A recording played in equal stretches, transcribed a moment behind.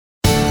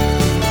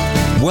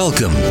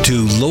Welcome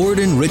to Lord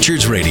and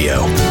Richards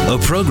Radio, a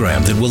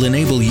program that will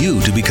enable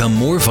you to become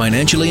more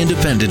financially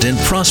independent and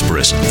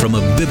prosperous from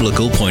a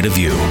biblical point of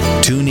view.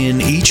 Tune in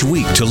each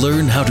week to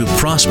learn how to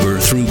prosper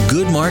through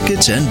good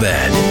markets and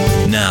bad.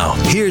 Now,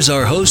 here's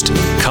our host,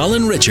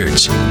 Colin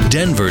Richards,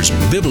 Denver's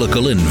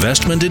biblical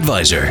investment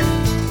advisor.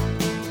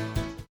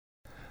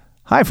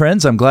 Hi,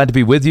 friends. I'm glad to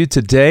be with you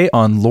today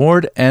on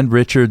Lord and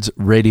Richards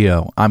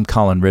Radio. I'm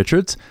Colin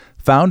Richards,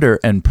 founder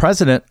and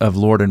president of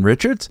Lord and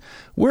Richards.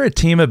 We're a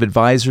team of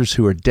advisors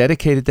who are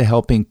dedicated to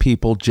helping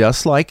people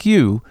just like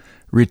you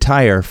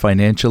retire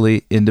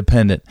financially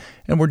independent.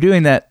 And we're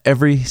doing that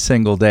every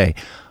single day.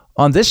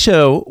 On this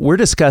show, we're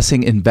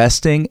discussing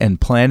investing and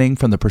planning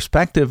from the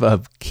perspective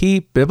of key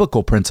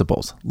biblical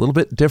principles, a little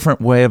bit different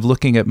way of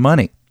looking at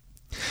money.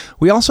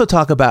 We also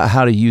talk about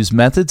how to use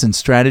methods and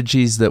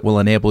strategies that will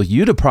enable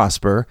you to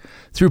prosper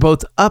through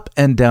both up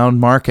and down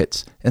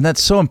markets. And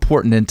that's so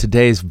important in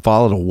today's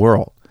volatile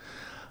world.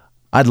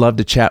 I'd love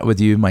to chat with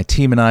you. My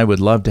team and I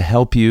would love to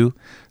help you,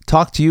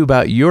 talk to you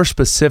about your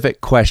specific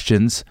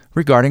questions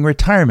regarding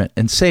retirement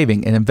and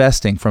saving and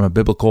investing from a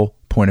biblical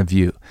point of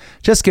view.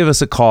 Just give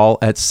us a call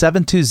at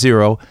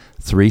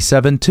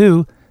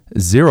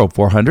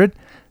 720-372-0400.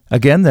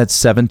 Again, that's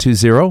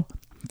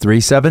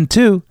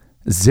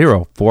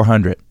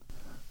 720-372-0400.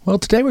 Well,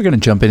 today we're going to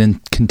jump in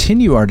and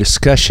continue our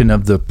discussion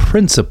of the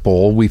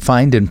principle we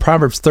find in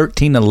Proverbs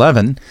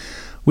 13:11,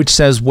 which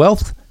says,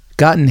 "Wealth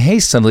gotten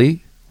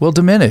hastily will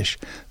diminish,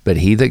 but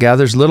he that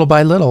gathers little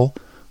by little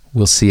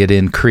will see it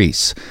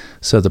increase."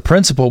 So the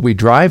principle we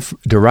derive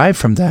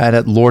from that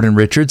at Lord and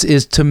Richards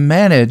is to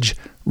manage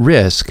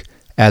risk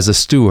as a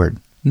steward,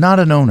 not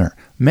an owner.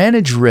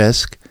 Manage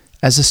risk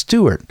as a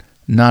steward,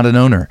 not an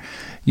owner.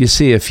 You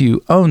see, if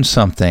you own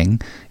something,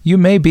 you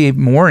may be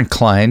more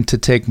inclined to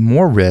take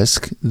more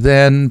risk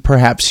than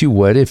perhaps you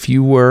would if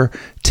you were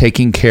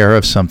taking care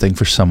of something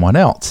for someone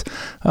else.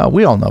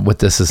 We all know what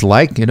this is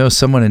like. You know,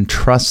 someone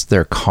entrusts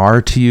their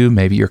car to you.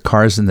 Maybe your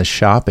car's in the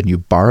shop and you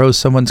borrow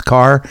someone's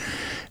car.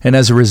 And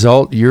as a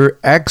result, you're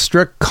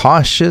extra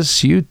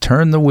cautious. You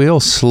turn the wheel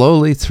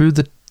slowly through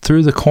the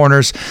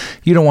corners.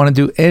 You don't want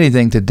to do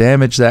anything to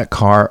damage that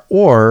car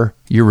or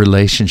your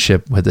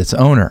relationship with its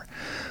owner.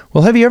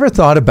 Well, have you ever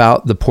thought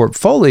about the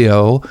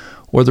portfolio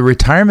or the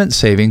retirement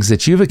savings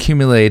that you've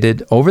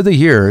accumulated over the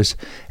years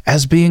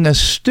as being a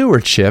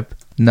stewardship,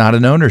 not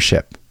an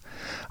ownership?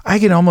 I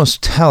can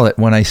almost tell it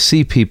when I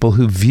see people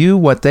who view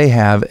what they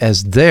have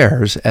as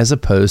theirs as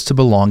opposed to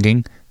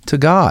belonging to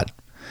God.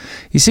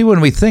 You see,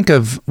 when we think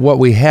of what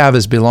we have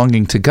as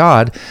belonging to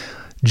God,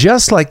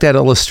 just like that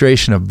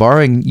illustration of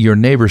borrowing your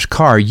neighbor's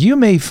car, you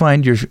may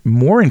find you're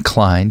more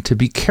inclined to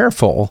be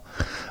careful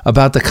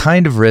about the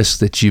kind of risk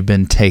that you've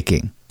been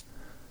taking.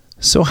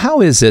 So how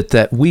is it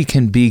that we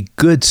can be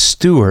good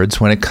stewards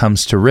when it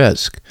comes to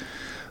risk?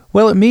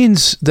 Well, it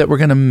means that we're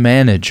going to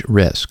manage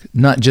risk,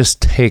 not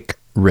just take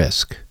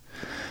risk.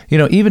 You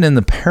know, even in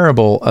the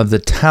parable of the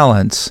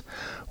talents,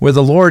 where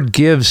the Lord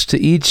gives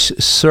to each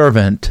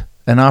servant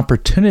an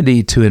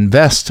opportunity to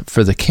invest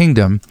for the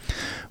kingdom,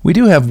 we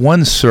do have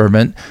one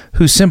servant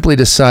who simply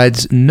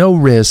decides no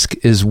risk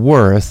is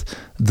worth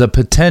the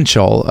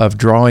potential of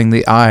drawing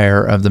the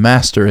ire of the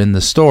master in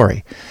the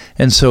story.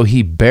 And so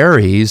he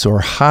buries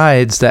or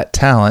hides that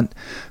talent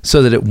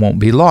so that it won't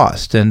be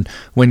lost. And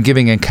when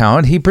giving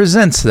account, he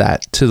presents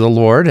that to the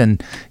Lord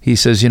and he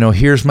says, you know,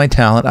 here's my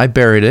talent. I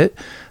buried it.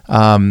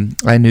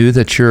 I knew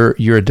that you're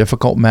a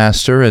difficult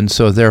master, and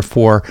so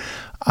therefore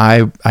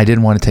I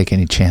didn't want to take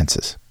any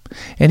chances.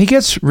 And he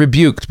gets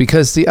rebuked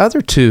because the other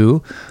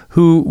two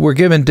who were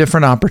given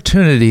different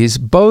opportunities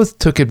both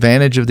took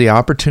advantage of the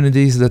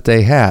opportunities that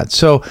they had.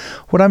 So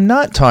what I'm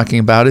not talking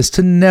about is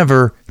to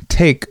never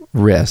take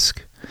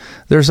risk.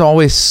 There's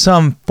always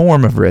some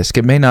form of risk.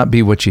 It may not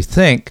be what you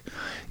think.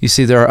 You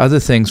see, there are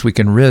other things we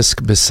can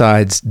risk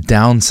besides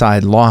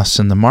downside loss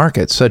in the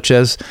market, such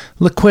as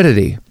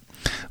liquidity,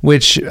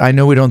 which I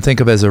know we don't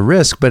think of as a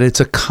risk, but it's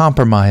a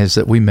compromise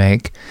that we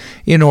make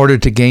in order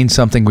to gain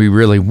something we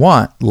really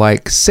want,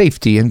 like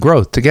safety and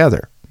growth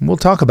together. We'll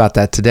talk about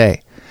that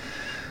today.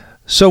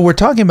 So we're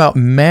talking about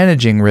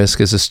managing risk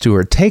as a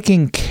steward,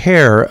 taking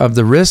care of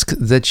the risk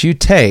that you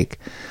take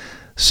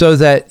so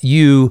that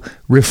you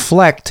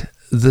reflect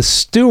the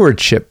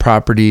stewardship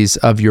properties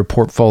of your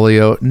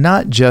portfolio,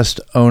 not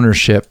just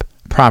ownership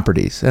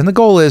properties. And the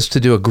goal is to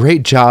do a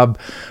great job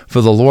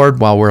for the Lord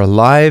while we're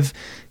alive,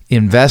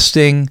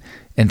 investing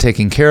and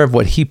taking care of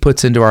what he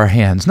puts into our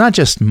hands, not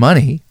just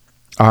money,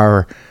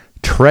 our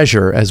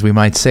treasure, as we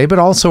might say, but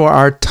also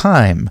our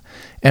time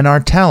and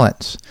our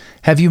talents.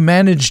 Have you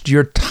managed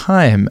your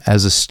time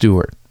as a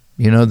steward?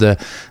 You know, the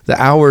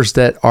hours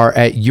that are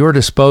at your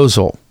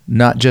disposal,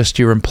 not just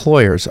your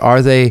employers.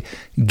 Are they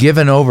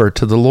given over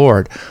to the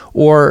Lord?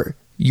 Or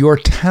your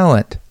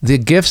talent, the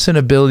gifts and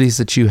abilities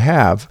that you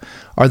have,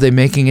 are they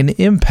making an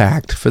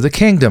impact for the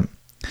kingdom?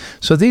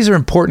 So these are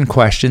important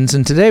questions,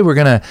 and today we're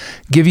going to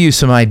give you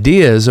some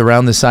ideas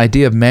around this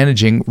idea of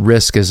managing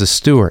risk as a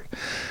steward.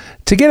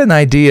 To get an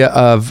idea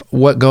of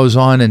what goes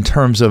on in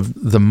terms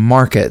of the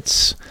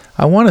markets,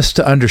 I want us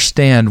to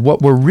understand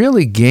what we're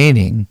really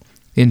gaining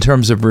in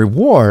terms of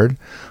reward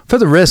for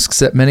the risks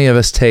that many of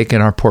us take in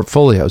our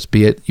portfolios,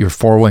 be it your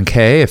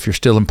 401k if you're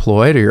still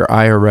employed, or your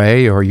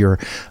IRA, or your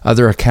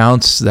other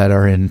accounts that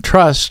are in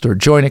trust, or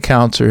joint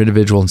accounts, or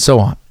individual, and so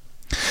on.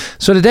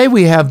 So today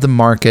we have the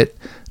market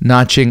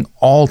notching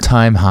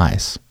all-time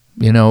highs.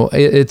 You know,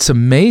 it's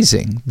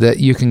amazing that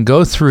you can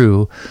go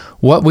through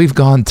what we've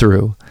gone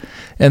through,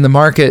 and the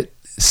market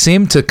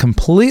seemed to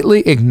completely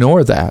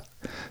ignore that,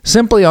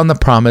 simply on the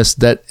promise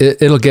that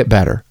it'll get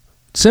better.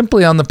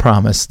 Simply on the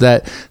promise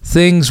that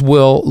things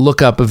will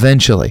look up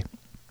eventually.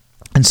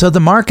 And so the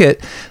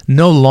market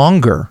no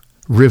longer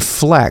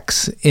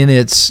reflects in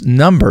its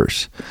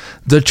numbers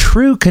the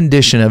true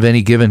condition of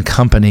any given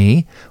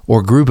company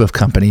or group of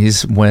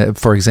companies.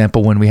 For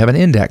example, when we have an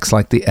index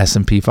like the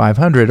S&P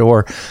 500,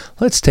 or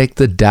let's take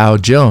the Dow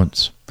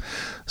Jones.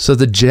 So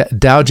the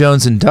Dow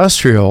Jones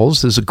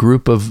Industrials is a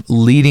group of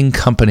leading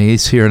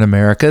companies here in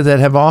America that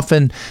have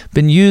often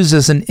been used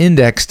as an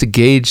index to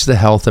gauge the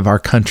health of our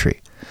country.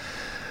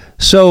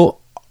 So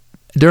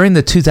during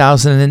the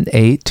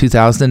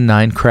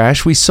 2008-2009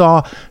 crash, we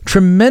saw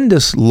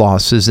tremendous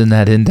losses in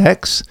that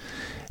index,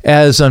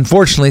 as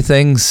unfortunately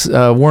things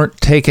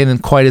weren't taken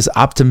quite as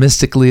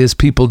optimistically as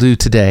people do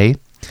today.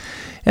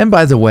 And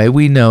by the way,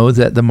 we know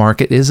that the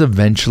market is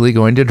eventually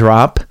going to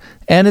drop,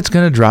 and it's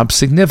going to drop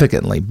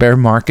significantly. Bear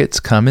markets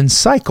come in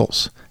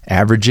cycles,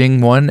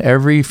 averaging one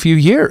every few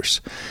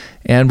years.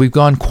 And we've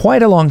gone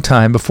quite a long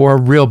time before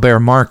a real bear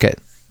market.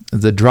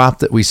 The drop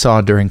that we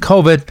saw during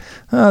COVID,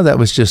 that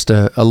was just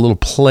a little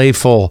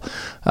playful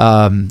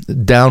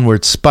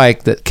downward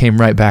spike that came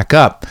right back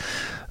up.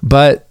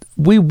 But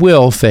we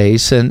will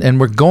face, and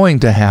we're going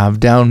to have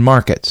down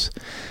markets.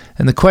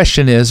 And the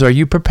question is, are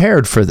you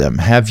prepared for them?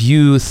 Have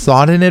you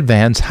thought in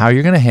advance how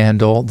you're going to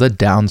handle the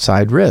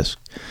downside risk?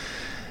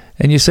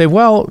 And you say,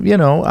 well, you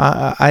know,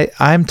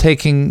 I'm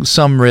taking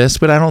some risk,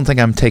 but I don't think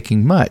I'm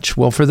taking much.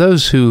 Well, for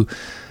those who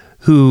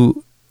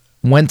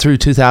went through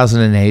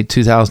 2008,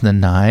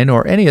 2009,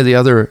 or any of the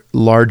other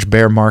large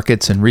bear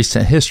markets in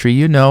recent history,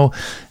 you know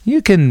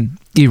you can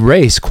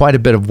erase quite a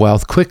bit of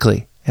wealth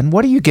quickly. And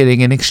what are you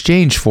getting in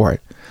exchange for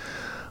it?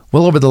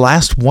 Well, over the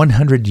last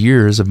 100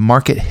 years of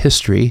market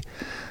history,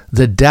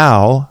 the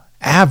Dow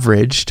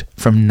averaged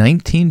from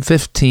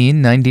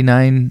 1915,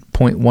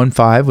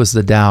 99.15 was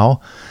the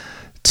Dow,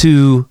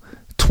 to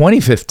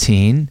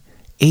 2015,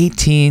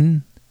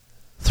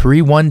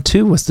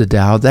 18,312 was the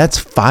Dow.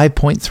 That's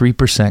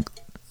 5.3%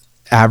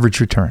 average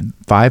return,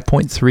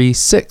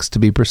 5.36 to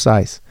be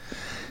precise.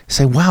 You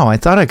say, wow, I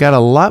thought I got a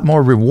lot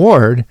more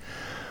reward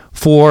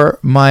for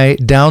my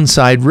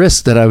downside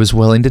risk that I was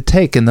willing to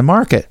take in the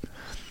market.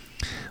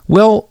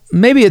 Well,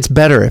 maybe it's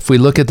better if we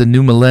look at the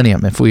new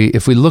millennium, if we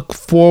look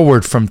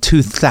forward from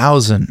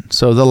 2000,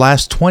 so the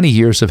last 20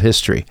 years of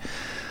history.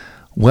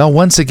 Well,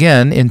 once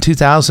again, in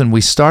 2000,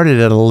 we started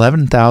at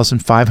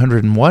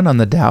 11,501 on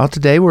the Dow.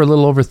 Today, we're a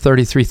little over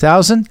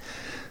 33,000.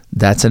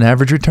 That's an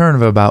average return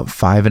of about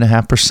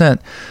 5.5%.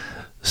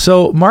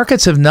 So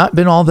markets have not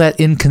been all that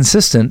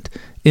inconsistent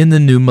in the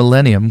new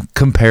millennium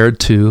compared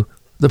to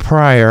the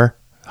prior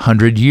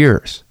 100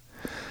 years.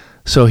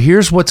 So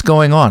here's what's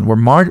going on.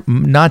 We're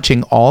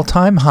notching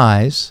all-time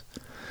highs.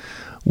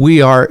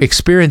 We are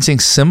experiencing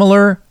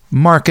similar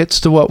markets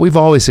to what we've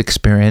always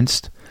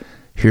experienced.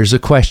 Here's a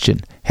question.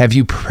 Have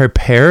you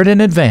prepared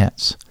in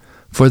advance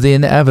for the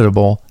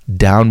inevitable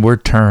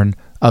downward turn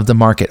of the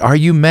market? Are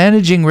you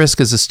managing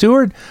risk as a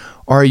steward,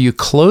 or are you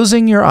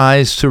closing your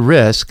eyes to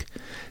risk,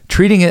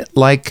 treating it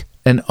like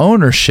an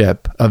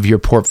ownership of your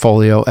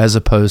portfolio as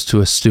opposed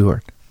to a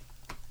steward?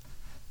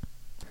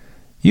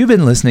 You've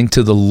been listening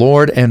to the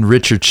Lord and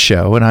Richards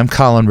Show, and I'm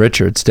Colin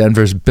Richards,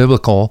 Denver's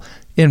biblical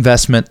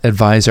investment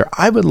advisor.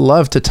 I would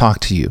love to talk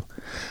to you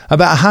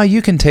about how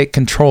you can take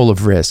control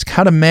of risk,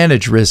 how to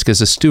manage risk as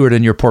a steward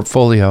in your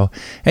portfolio,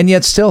 and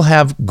yet still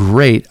have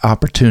great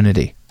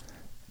opportunity.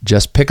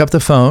 Just pick up the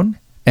phone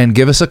and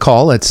give us a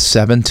call at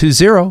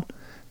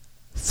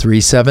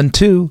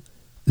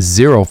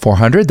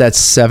 720-372-0400. That's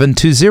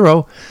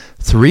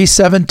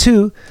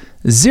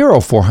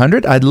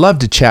 720-372-0400. I'd love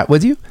to chat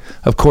with you.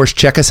 Of course,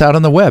 check us out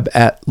on the web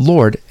at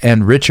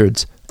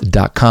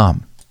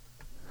lordandrichards.com.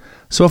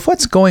 So if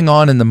what's going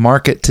on in the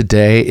market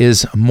today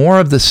is more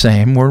of the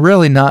same,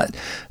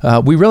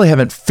 we really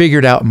haven't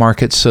figured out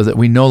markets so that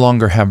we no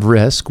longer have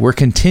risk. We're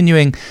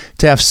continuing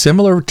to have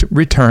similar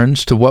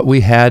returns to what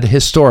we had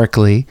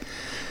historically.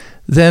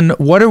 Then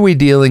what are we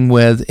dealing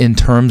with in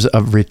terms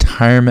of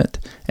retirement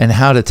and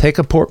how to take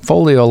a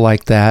portfolio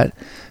like that,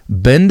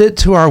 bend it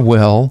to our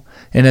will,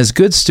 and as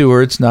good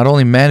stewards, not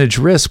only manage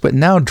risk, but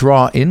now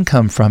draw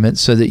income from it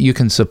so that you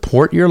can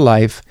support your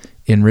life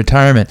in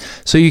retirement,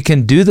 so you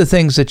can do the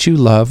things that you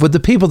love with the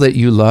people that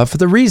you love for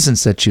the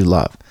reasons that you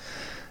love.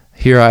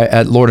 Here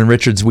at Lord and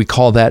Richards, we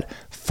call that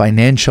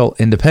financial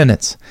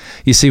independence.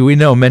 You see, we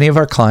know many of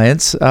our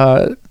clients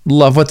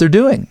love what they're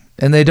doing.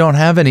 and they don't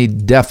have any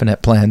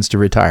definite plans to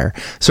retire.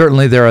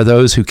 Certainly there are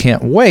those who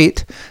can't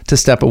wait to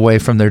step away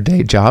from their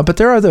day job, but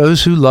there are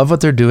those who love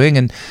what they're doing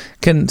and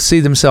can see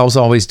themselves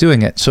always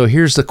doing it. So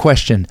here's the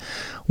question.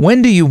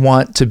 When do you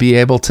want to be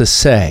able to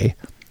say,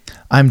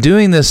 I'm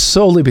doing this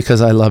solely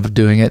because I love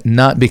doing it,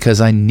 not because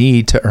I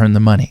need to earn the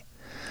money?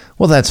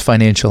 Well, that's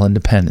financial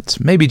independence.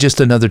 Maybe just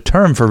another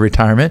term for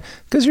retirement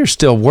because you're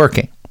still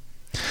working.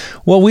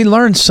 Well, we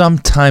learned some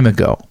time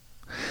ago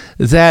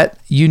that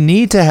you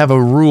need to have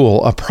a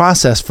rule, a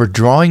process for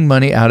drawing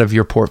money out of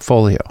your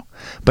portfolio.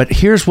 But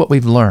here's what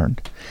we've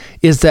learned,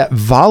 is that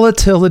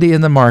volatility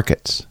in the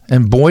markets,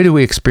 and boy do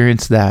we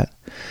experience that,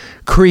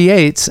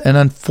 creates an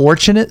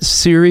unfortunate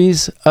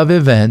series of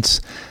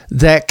events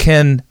that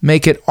can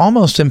make it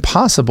almost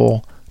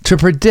impossible to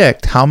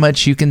predict how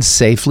much you can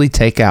safely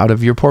take out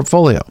of your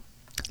portfolio.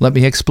 Let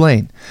me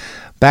explain.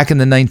 Back in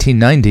the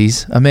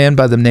 1990s, a man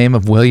by the name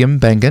of William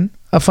Bengen,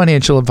 a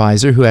financial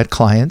advisor who had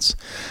clients,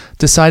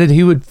 decided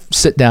he would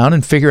sit down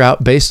and figure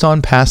out, based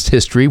on past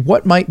history,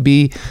 what might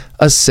be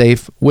a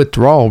safe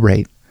withdrawal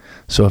rate.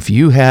 So if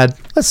you had,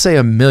 let's say,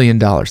 $1 million,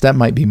 that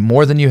might be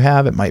more than you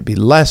have, it might be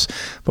less,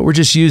 but we're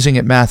just using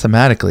it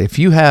mathematically. If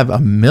you have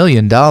 $1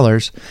 million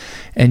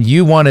and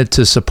you wanted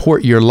to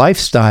support your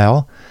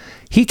lifestyle,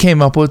 he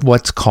came up with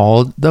what's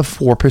called the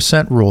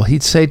 4% rule.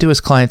 He'd say to his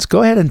clients,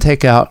 go ahead and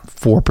take out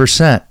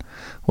 4%.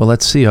 Well,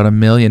 let's see, on $1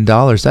 million,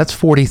 that's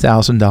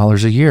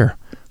 $40,000 a year.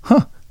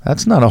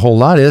 That's not a whole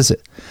lot, is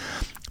it?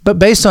 But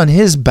based on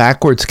his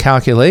backwards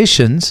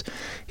calculations,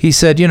 he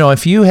said,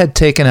 if you had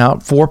taken out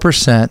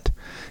 4%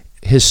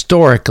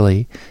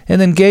 historically and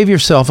then gave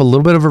yourself a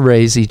little bit of a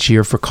raise each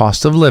year for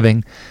cost of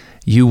living,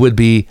 you would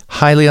be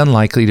highly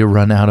unlikely to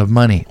run out of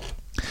money.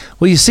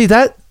 Well, you see,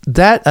 that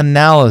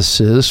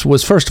analysis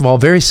was, first of all,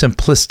 very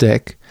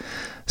simplistic.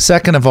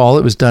 Second of all,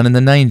 it was done in the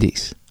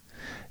 90s.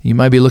 You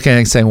might be looking at it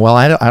and saying, well,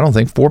 I don't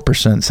think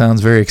 4%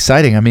 sounds very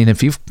exciting. I mean,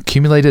 if you've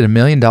accumulated $1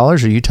 million, are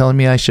you telling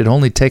me I should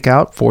only take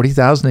out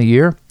 $40,000 a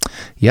year?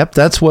 Yep,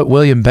 that's what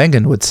William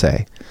Bengen would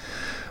say.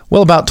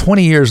 Well, about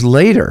 20 years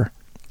later,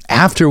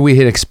 after we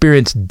had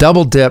experienced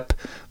double-dip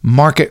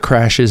market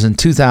crashes in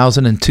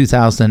 2000 and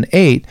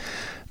 2008,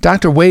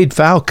 Dr. Wade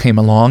Pfau came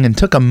along and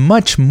took a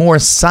much more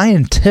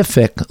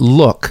scientific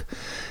look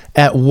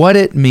at what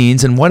it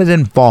means and what it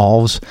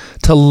involves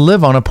to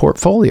live on a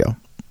portfolio.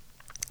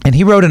 And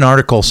he wrote an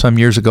article some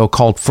years ago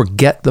called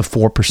Forget the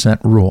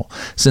 4% Rule.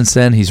 Since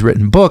then, he's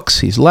written books,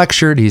 he's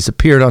lectured, he's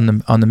appeared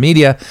on the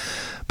media.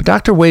 But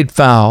Dr. Wade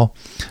Pfau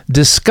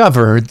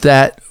discovered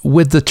that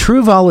with the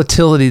true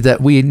volatility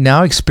that we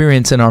now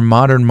experience in our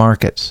modern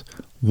markets,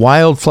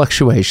 wild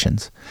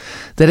fluctuations,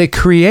 that it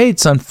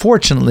creates,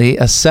 unfortunately,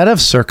 a set of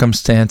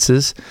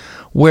circumstances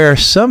where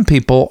some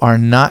people are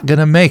not going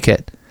to make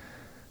it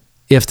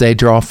if they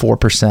draw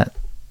 4%.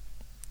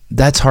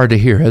 That's hard to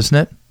hear, isn't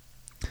it?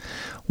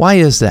 Why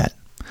is that?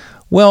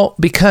 Well,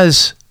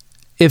 because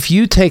if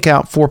you take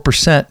out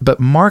 4%, but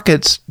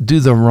markets do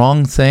the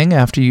wrong thing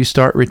after you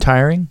start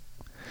retiring,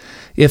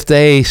 if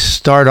they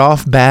start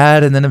off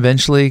bad and then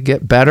eventually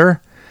get better,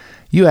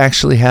 you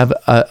actually have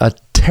a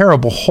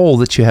terrible hole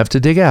that you have to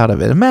dig out of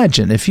it.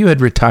 Imagine if you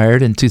had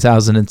retired in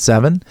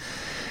 2007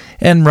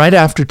 and right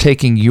after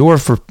taking your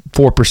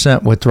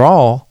 4%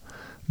 withdrawal,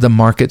 the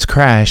markets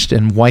crashed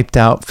and wiped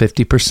out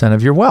 50%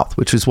 of your wealth,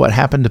 which is what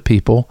happened to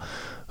people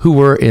who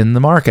were in the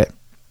market.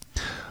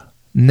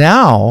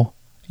 Now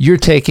you're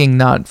taking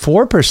not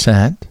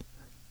 4%,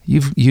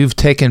 you've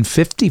taken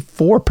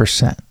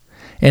 54%.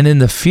 And in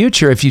the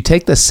future, if you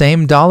take the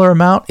same dollar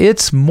amount,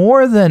 it's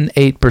more than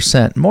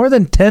 8%, more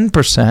than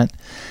 10%.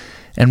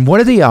 And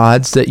what are the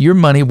odds that your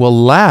money will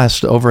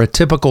last over a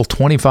typical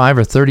 25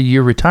 or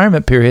 30-year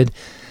retirement period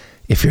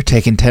if you're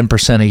taking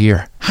 10% a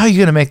year? How are you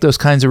going to make those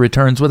kinds of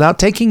returns without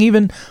taking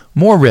even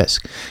more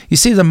risk? You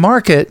see, the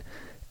market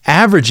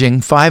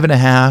averaging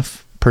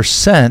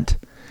 5.5%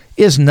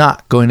 is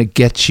not going to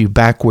get you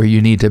back where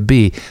you need to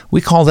be. We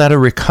call that a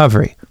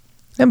recovery.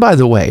 And by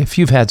the way, if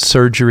you've had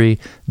surgery,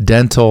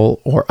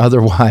 dental or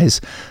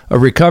otherwise, a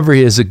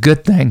recovery is a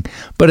good thing,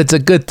 but it's a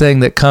good thing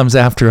that comes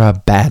after a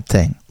bad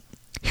thing.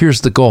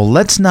 Here's the goal.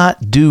 Let's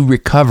not do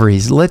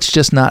recoveries. Let's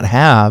just not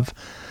have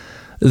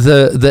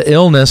the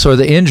illness or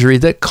the injury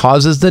that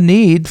causes the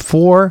need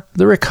for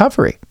the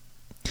recovery.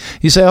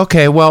 You say,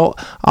 okay, well,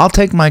 I'll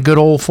take my good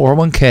old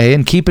 401k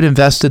and keep it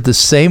invested the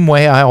same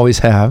way I always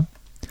have,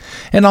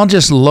 and I'll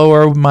just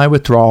lower my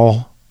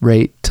withdrawal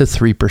rate to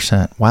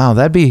 3%. Wow,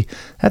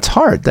 that's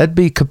hard. That'd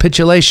be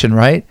capitulation,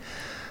 right?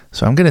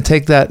 So I'm going to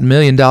take that $1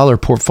 million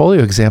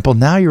portfolio example.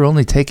 Now you're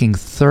only taking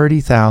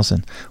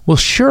 $30,000. Well,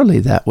 surely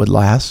that would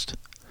last.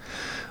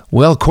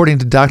 Well, according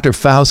to Dr.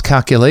 Pfau's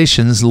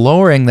calculations,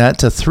 lowering that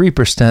to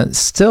 3%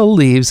 still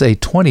leaves a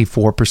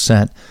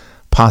 24%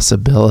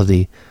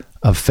 possibility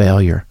of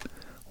failure.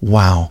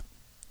 Wow.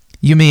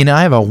 You mean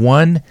I have a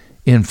 1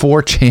 in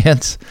 4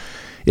 chance,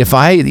 if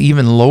I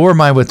even lower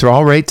my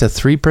withdrawal rate to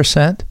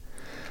 3%,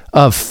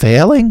 of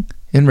failing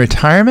in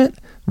retirement,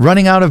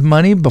 running out of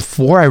money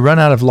before I run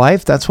out of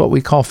life? That's what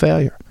we call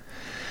failure.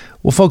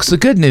 Well, folks, the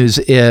good news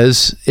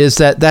is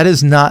that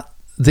is not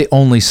the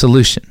only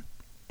solution,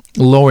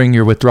 lowering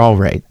your withdrawal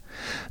rate.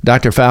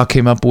 Dr. Fowl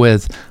came up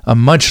with a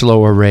much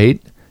lower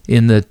rate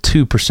in the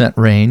 2%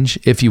 range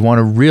if you want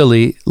to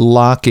really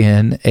lock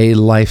in a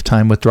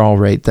lifetime withdrawal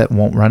rate that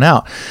won't run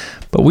out.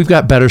 But we've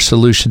got better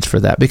solutions for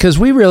that because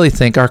we really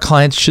think our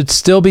clients should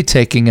still be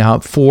taking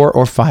out 4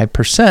 or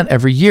 5%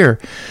 every year.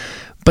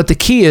 But the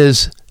key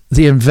is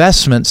the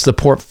investments, the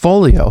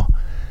portfolio,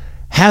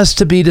 has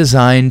to be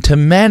designed to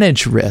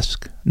manage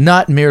risk,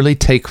 not merely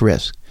take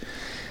risk.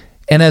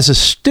 And as a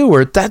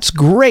steward, that's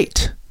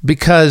great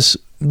because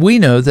we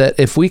know that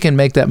if we can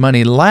make that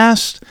money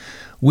last,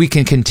 we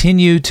can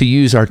continue to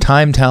use our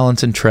time,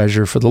 talents, and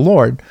treasure for the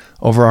Lord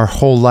over our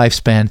whole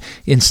lifespan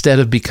instead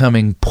of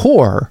becoming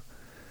poor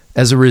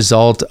as a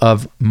result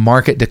of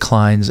market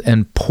declines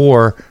and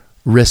poor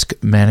risk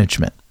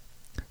management.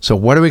 So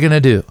what are we going to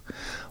do?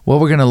 Well,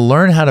 we're going to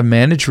learn how to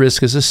manage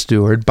risk as a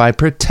steward by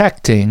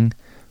protecting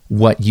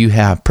what you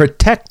have.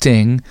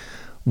 Protecting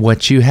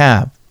what you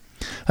have.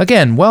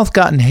 Again, wealth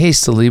gotten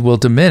hastily will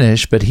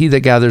diminish, but he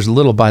that gathers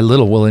little by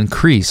little will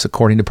increase,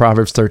 according to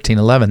Proverbs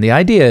 13:11. The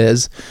idea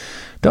is,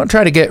 don't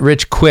try to get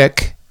rich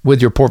quick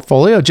with your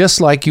portfolio, just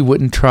like you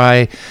wouldn't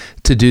try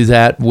to do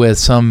that with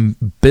some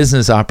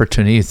business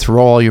opportunity,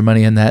 throw all your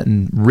money in that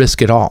and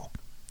risk it all.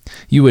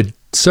 You would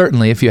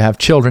certainly, if you have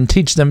children,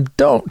 teach them,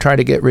 don't try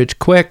to get rich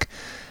quick,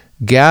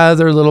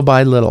 gather little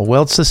by little.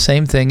 Well, it's the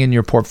same thing in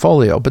your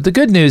portfolio. But the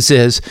good news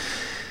is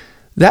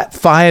that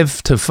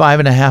 5 to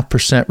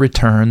 5.5%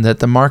 return that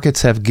the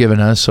markets have given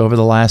us over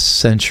the last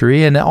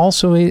century and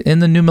also in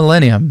the new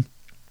millennium,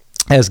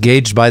 as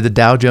gauged by the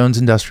Dow Jones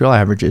Industrial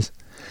Averages,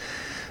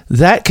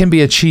 that can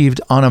be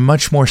achieved on a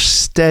much more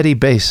steady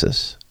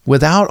basis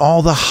without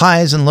all the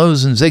highs and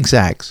lows and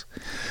zigzags.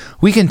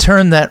 We can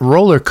turn that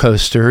roller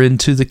coaster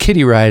into the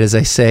kiddie ride, as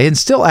I say, and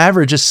still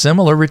average a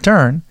similar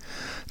return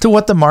to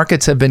what the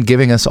markets have been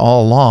giving us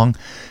all along,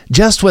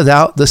 just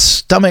without the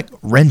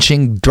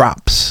stomach-wrenching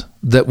drops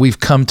that we've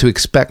come to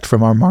expect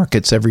from our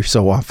markets every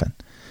so often.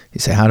 You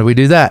say, how do we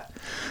do that?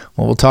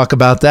 Well, we'll talk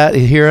about that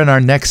here in our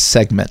next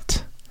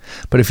segment.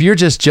 But if you're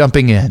just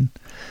jumping in,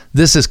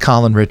 this is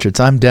Colin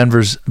Richards. I'm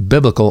Denver's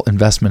biblical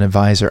investment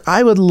advisor.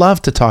 I would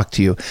love to talk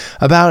to you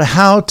about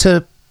how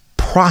to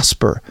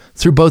prosper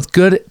through both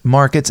good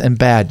markets and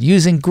bad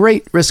using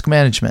great risk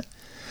management.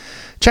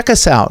 Check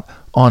us out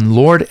on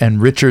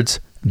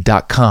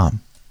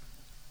lordandrichards.com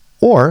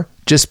or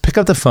just pick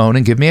up the phone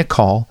and give me a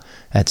call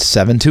at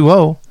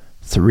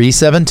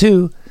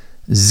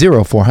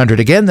 720-372-0400.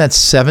 Again, that's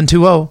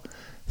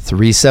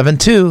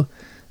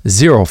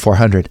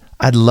 720-372-0400.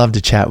 I'd love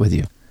to chat with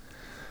you.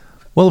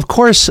 Well, of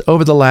course,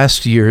 over the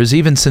last years,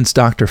 even since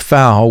Dr.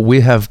 Fowl,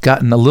 we have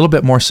gotten a little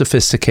bit more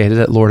sophisticated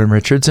at Lord &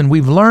 Richards, and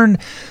we've learned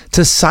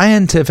to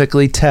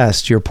scientifically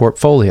test your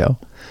portfolio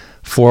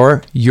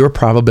for your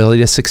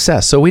probability of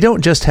success. So we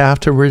don't just have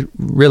to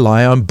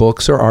rely on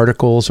books or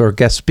articles or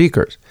guest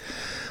speakers.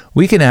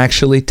 We can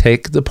actually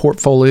take the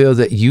portfolio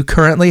that you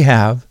currently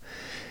have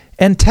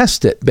and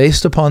test it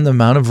based upon the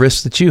amount of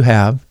risk that you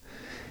have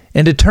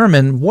and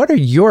determine what are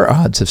your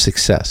odds of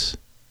success.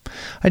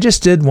 I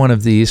just did one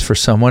of these for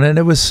someone, and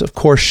it was, of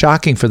course,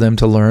 shocking for them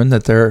to learn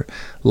that their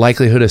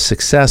likelihood of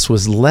success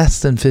was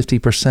less than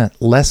 50%.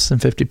 Less than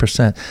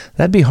 50%.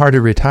 That'd be hard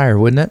to retire,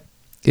 wouldn't it?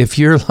 If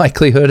your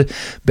likelihood,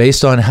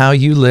 based on how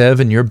you live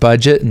and your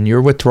budget and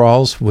your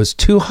withdrawals, was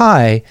too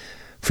high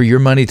for your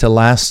money to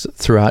last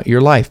throughout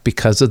your life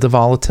because of the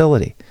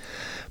volatility.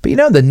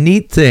 But the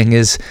neat thing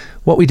is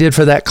what we did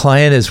for that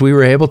client is we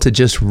were able to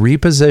just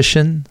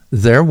reposition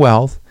their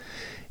wealth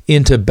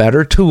into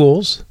better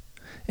tools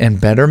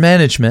and better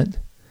management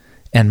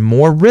and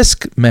more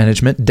risk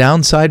management,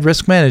 downside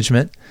risk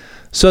management,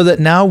 so that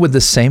now with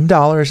the same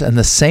dollars and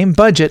the same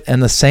budget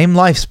and the same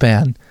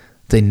lifespan,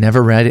 they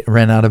never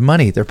ran out of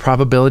money. Their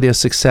probability of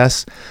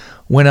success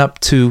went up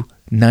to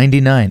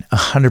 99,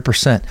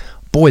 100%.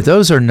 Boy,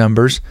 those are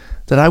numbers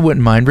that I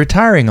wouldn't mind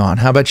retiring on.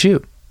 How about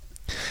you?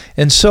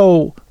 And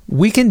so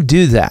we can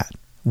do that.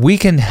 We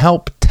can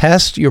help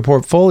test your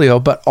portfolio,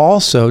 but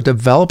also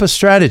develop a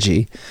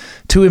strategy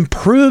to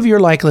improve your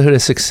likelihood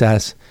of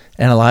success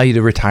and allow you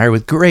to retire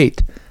with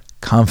great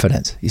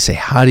confidence. You say,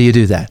 how do you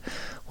do that?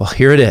 Well,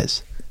 here it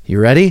is. You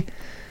ready?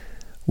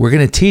 We're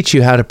going to teach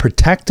you how to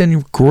protect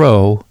and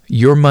grow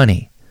your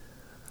money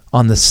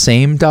on the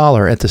same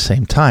dollar at the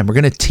same time. We're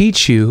going to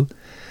teach you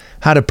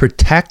how to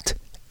protect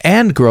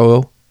and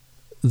grow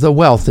the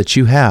wealth that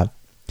you have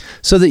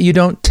so that you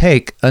don't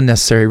take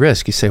unnecessary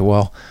risk. You say,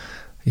 well,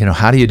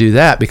 how do you do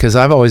that? Because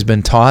I've always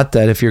been taught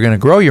that if you're going to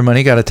grow your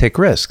money, you got to take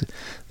risk.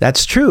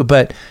 That's true.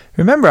 But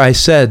remember I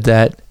said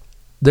that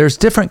there's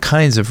different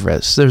kinds of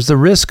risks. There's the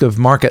risk of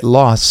market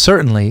loss,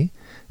 certainly,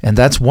 and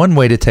that's one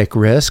way to take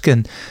risk.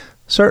 And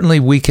certainly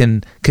we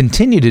can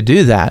continue to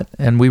do that.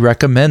 And we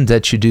recommend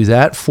that you do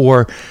that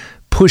for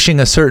pushing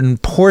a certain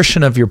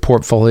portion of your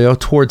portfolio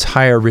towards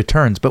higher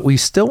returns. But we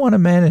still want to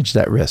manage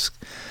that risk,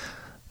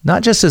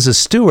 not just as a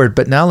steward,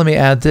 but now let me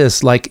add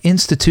this, like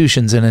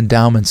institutions and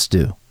endowments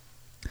do.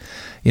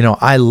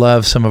 I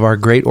love some of our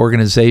great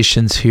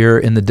organizations here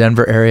in the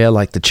Denver area,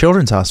 like the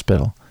Children's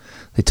Hospital,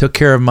 They took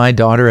care of my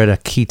daughter at a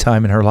key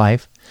time in her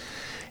life.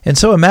 And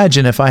so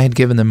imagine if I had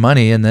given them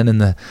money and then in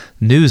the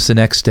news the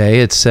next day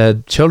it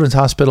said, Children's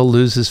Hospital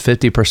loses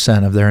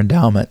 50% of their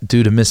endowment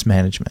due to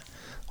mismanagement.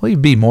 Well,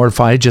 you'd be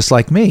mortified just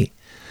like me.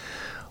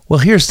 Well,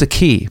 here's the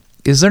key,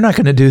 is they're not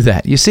going to do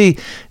that. You see,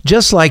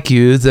 just like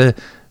you, the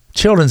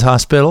Children's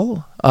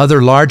Hospital,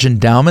 other large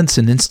endowments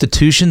and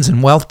institutions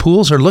and wealth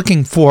pools are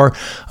looking for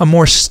a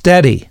more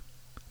steady,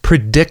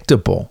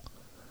 predictable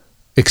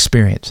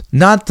experience.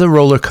 Not the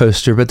roller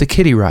coaster, but the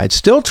kiddie ride.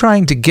 Still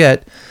trying to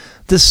get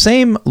the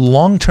same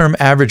long-term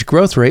average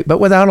growth rate, but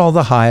without all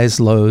the highs,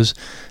 lows,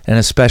 and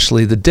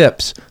especially the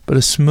dips, but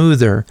a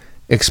smoother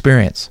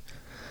experience.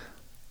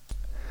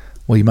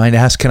 Well, you might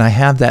ask, can I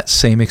have that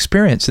same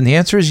experience? And the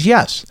answer is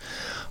yes.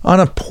 On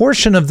a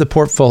portion of the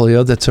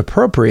portfolio that's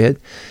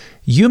appropriate,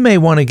 you may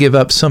want to give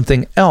up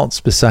something else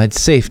besides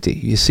safety.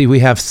 You see, we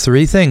have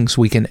three things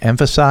we can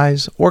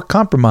emphasize or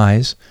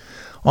compromise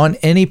on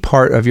any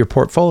part of your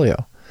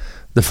portfolio.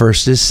 The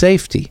first is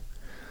safety.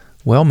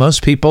 Well,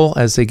 most people,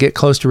 as they get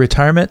close to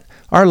retirement,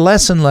 are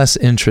less and less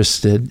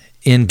interested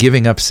in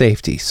giving up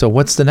safety. So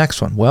what's the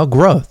next one? Well,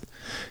 growth.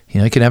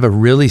 You can have a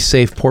really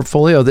safe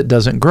portfolio that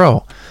doesn't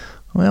grow.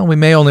 Well, we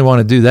may only want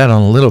to do that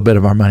on a little bit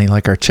of our money,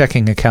 like our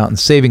checking account and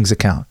savings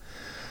account.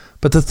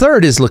 But the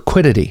third is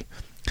liquidity.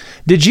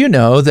 Did you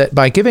know that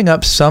by giving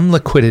up some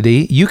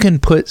liquidity, you can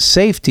put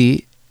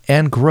safety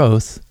and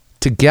growth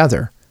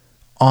together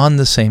on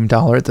the same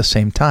dollar at the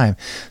same time?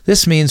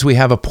 This means we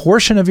have a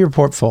portion of your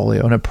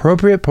portfolio, an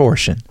appropriate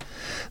portion,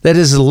 that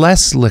is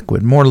less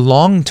liquid, more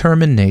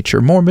long-term in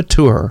nature, more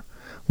mature,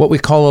 what we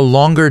call a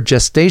longer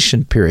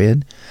gestation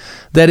period,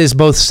 that is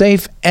both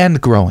safe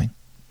and growing.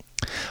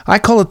 I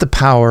call it the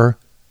power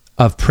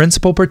of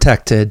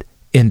principal-protected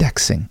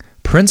indexing.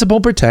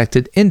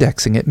 Principal-protected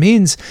indexing. It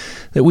means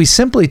that we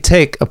simply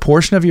take a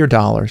portion of your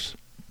dollars,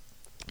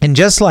 and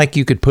just like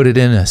you could put it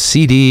in a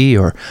CD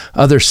or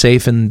other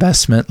safe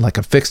investment like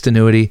a fixed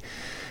annuity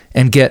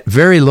and get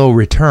very low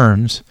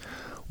returns,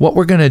 what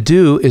we're going to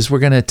do is we're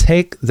going to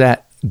take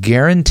that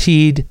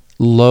guaranteed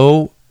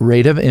low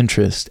rate of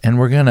interest and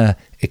we're going to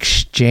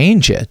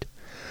exchange it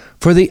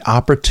for the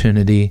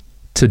opportunity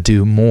to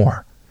do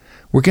more.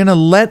 We're going to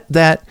let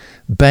that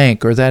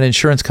bank or that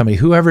insurance company,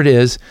 whoever it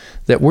is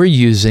that we're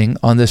using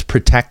on this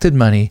protected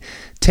money,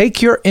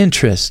 take your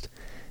interest,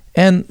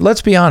 and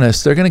let's be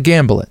honest, they're going to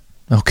gamble it.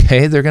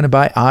 Okay, they're going to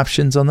buy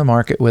options on the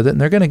market with it,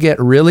 and they're going to get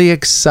really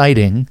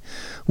exciting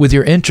with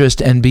your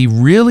interest and be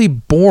really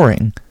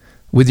boring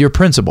with your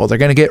principal. They're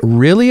going to get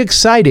really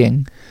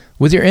exciting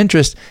with your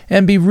interest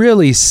and be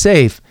really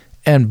safe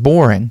and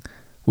boring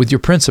with your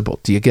principal.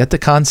 Do you get the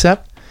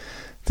concept?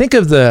 Think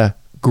of the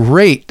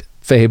great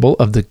fable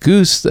of the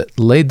goose that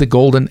laid the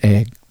golden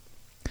egg.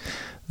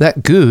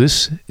 That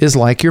goose is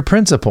like your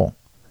principal.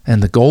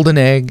 And the golden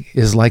egg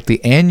is like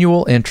the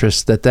annual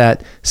interest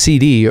that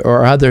CD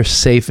or other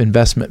safe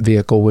investment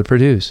vehicle would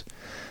produce.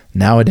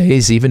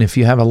 Nowadays, even if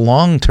you have a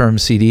long-term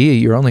CD,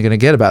 you're only going to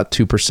get about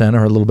 2%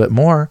 or a little bit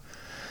more.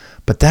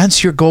 But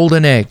that's your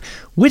golden egg.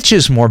 Which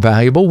is more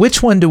valuable?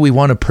 Which one do we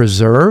want to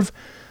preserve?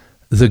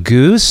 The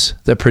goose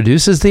that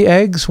produces the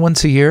eggs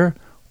once a year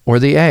or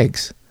the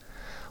eggs?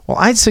 Well,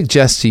 I'd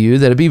suggest to you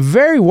that it'd be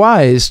very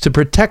wise to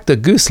protect a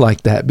goose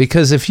like that,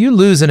 because if you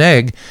lose an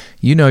egg,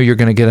 you know you're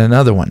going to get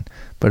another one.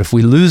 But if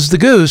we lose the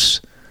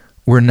goose,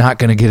 we're not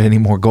going to get any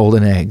more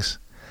golden eggs.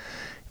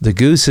 The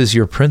goose is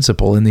your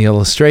principal in the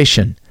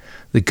illustration.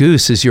 The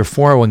goose is your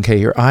 401k,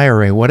 your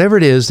IRA, whatever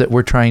it is that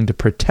we're trying to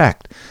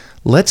protect.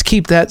 Let's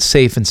keep that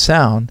safe and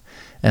sound,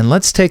 and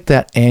let's take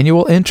that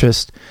annual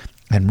interest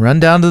and run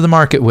down to the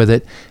market with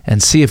it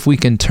and see if we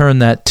can turn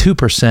that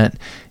 2%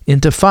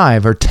 into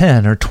 5 or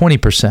 10 or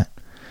 20%.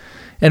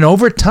 And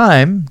over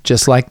time,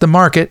 just like the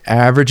market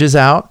averages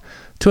out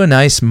to a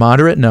nice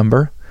moderate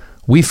number,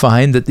 we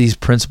find that these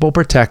principal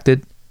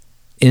protected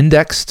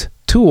indexed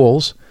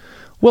tools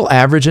will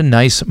average a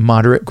nice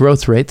moderate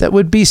growth rate that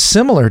would be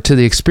similar to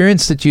the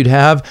experience that you'd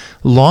have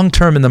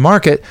long-term in the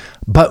market,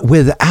 but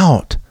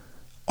without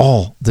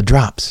all the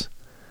drops.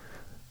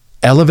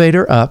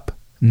 Elevator up,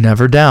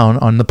 never down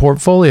on the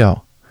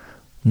portfolio.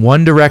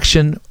 One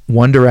direction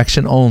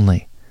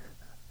only.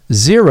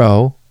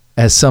 Zero,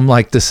 as some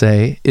like to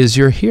say, is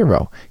your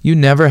hero. You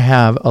never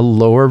have a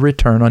lower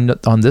return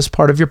on this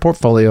part of your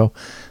portfolio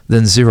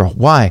than zero.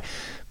 Why?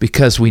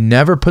 Because we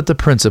never put the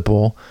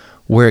principal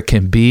where it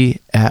can be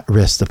at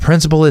risk. The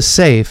principal is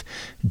safe,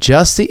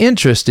 just the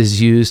interest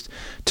is used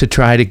to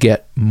try to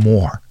get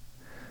more.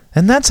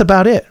 And that's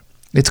about it.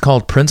 It's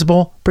called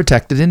principal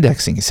protected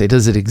indexing. You say,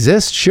 does it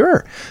exist?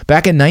 Sure.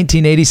 Back in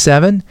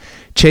 1987,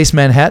 Chase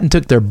Manhattan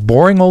took their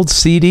boring old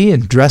CD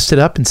and dressed it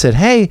up and said,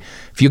 hey,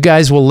 if you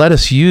guys will let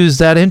us use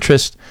that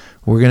interest,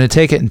 we're going to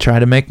take it and try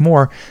to make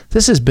more.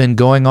 This has been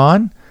going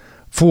on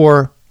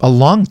for a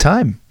long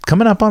time,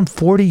 coming up on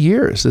 40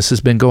 years. This has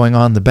been going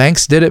on. The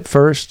banks did it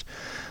first.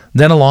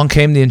 Then along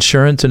came the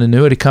insurance and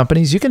annuity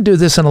companies. You can do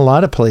this in a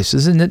lot of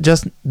places, and it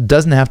just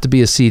doesn't have to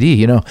be a CD.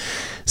 You know,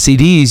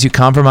 CDs, you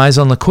compromise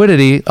on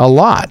liquidity a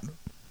lot.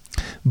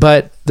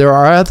 But there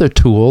are other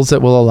tools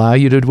that will allow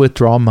you to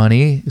withdraw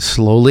money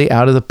slowly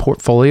out of the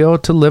portfolio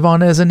to live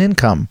on as an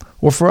income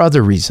or for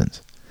other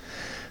reasons.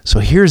 So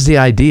here's the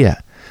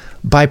idea.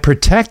 By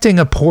protecting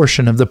a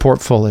portion of the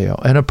portfolio,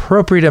 an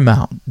appropriate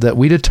amount that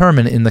we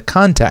determine in the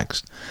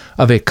context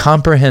of a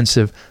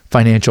comprehensive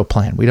financial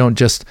plan. We don't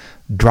just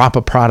drop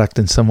a product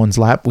in someone's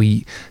lap.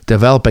 We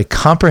develop a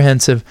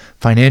comprehensive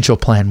financial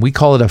plan. We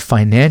call it a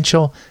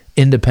financial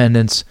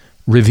independence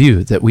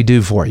review that we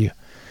do for you.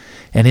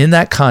 And in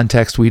that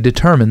context, we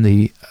determine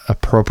the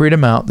appropriate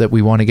amount that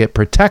we want to get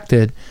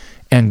protected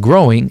and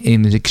growing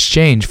in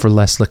exchange for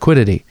less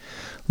liquidity.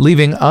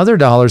 Leaving other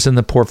dollars in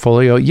the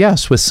portfolio,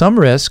 yes, with some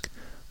risk,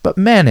 but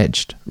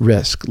managed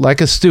risk,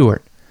 like a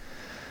steward.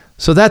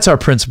 So that's our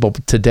principle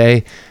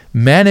today.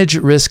 Manage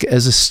risk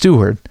as a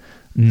steward,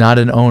 not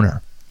an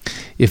owner.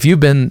 If you've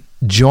been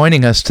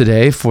joining us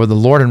today for the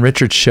Lord and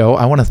Richards Show,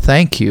 I want to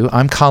thank you.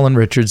 I'm Colin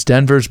Richards,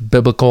 Denver's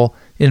Biblical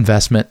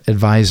Investment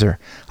Advisor.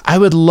 I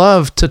would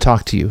love to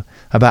talk to you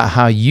about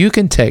how you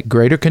can take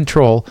greater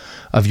control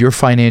of your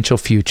financial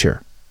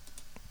future.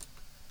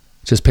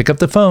 Just pick up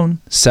the phone,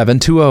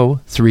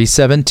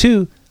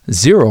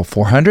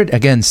 720-372-0400.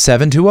 Again,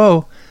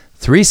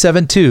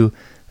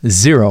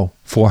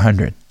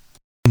 720-372-0400.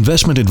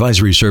 Investment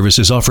advisory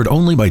services offered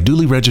only by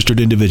duly registered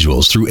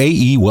individuals through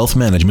AE Wealth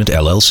Management,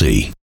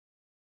 LLC.